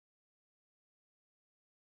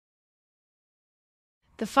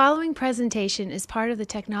The following presentation is part of the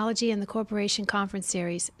Technology and the Corporation Conference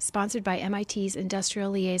Series, sponsored by MIT's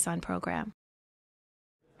Industrial Liaison Program.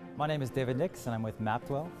 My name is David Nix, and I'm with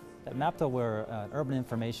Mapdwell. At Mapdwell, we're an urban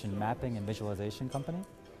information mapping and visualization company.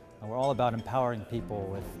 And we're all about empowering people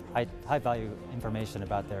with high-value information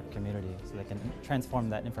about their community so they can transform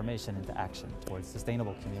that information into action towards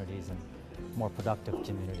sustainable communities and more productive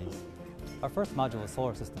communities. Our first module is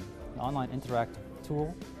Solar System, an online interactive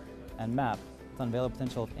tool and map to unveil the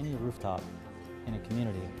potential of any rooftop in a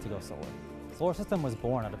community to go solar. Solar System was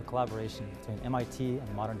born out of a collaboration between MIT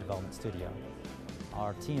and Modern Development Studio.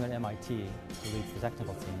 Our team at MIT, who leads the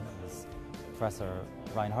technical team, is Professor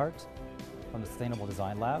Reinhardt from the Sustainable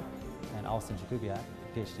Design Lab and Alison Jakubiak,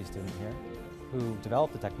 a PhD student here, who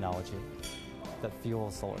developed the technology that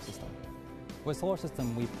fuels Solar System. With Solar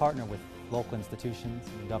System, we partner with local institutions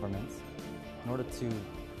and governments in order to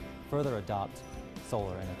further adopt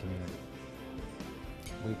solar in a community.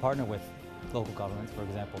 We partner with local governments, for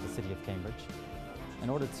example, the City of Cambridge, in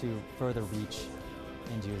order to further reach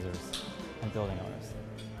end users and building owners.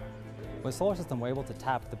 With Solar System, we're able to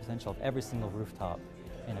tap the potential of every single rooftop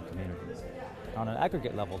in a community. On an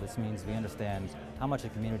aggregate level, this means we understand how much a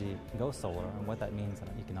community can go solar and what that means on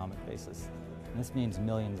an economic basis. And this means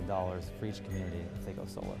millions of dollars for each community if they go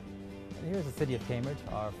solar. And here's the City of Cambridge,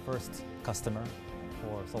 our first customer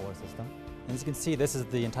for Solar System. And as you can see, this is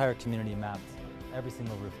the entire community mapped, every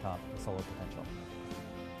single rooftop with solar potential.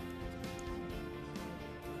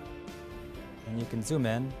 And you can zoom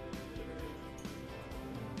in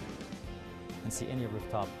and see any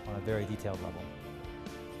rooftop on a very detailed level.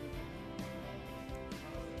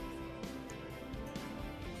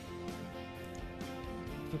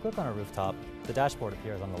 If you click on a rooftop, the dashboard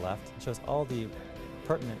appears on the left. It shows all the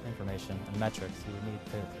pertinent information and metrics you would need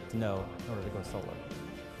to know in order to go solar.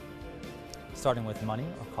 Starting with money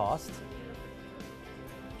or cost,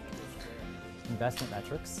 investment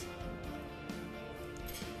metrics,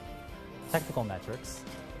 technical metrics,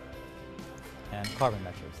 and carbon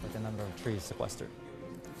metrics, like the number of trees sequestered.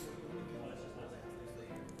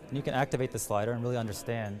 And you can activate the slider and really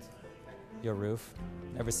understand your roof,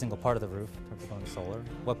 every single part of the roof in terms of going solar,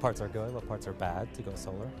 what parts are good, what parts are bad to go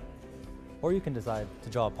solar. Or you can decide to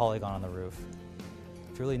draw a polygon on the roof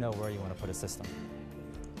to really know where you want to put a system.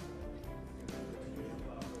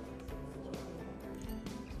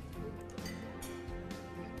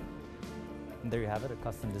 And there you have it, a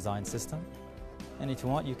custom designed system. And if you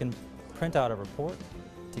want, you can print out a report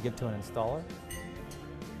to give to an installer.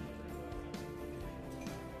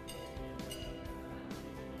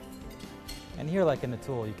 And here, like in the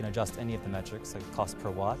tool, you can adjust any of the metrics, like cost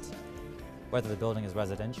per watt, whether the building is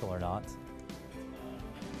residential or not,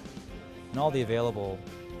 and all the available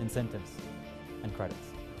incentives and credits.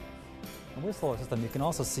 And with Solar System, you can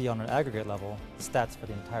also see on an aggregate level the stats for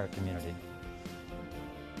the entire community.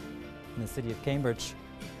 In the City of Cambridge,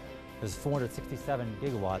 there's 467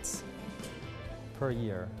 gigawatts per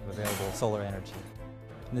year of available solar energy.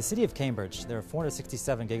 In the City of Cambridge, there are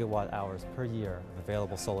 467 gigawatt hours per year of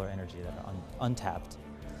available solar energy that are untapped.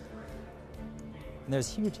 And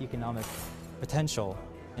there's huge economic potential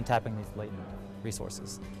in tapping these latent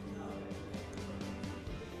resources.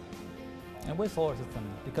 And with Solar System,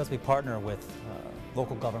 because we partner with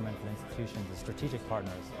local government and institutions as strategic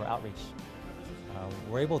partners for outreach,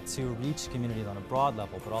 we're able to reach communities on a broad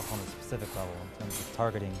level, but also on a specific level in terms of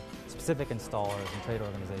targeting specific installers and trade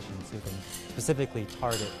organizations who can specifically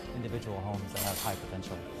target individual homes that have high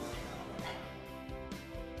potential.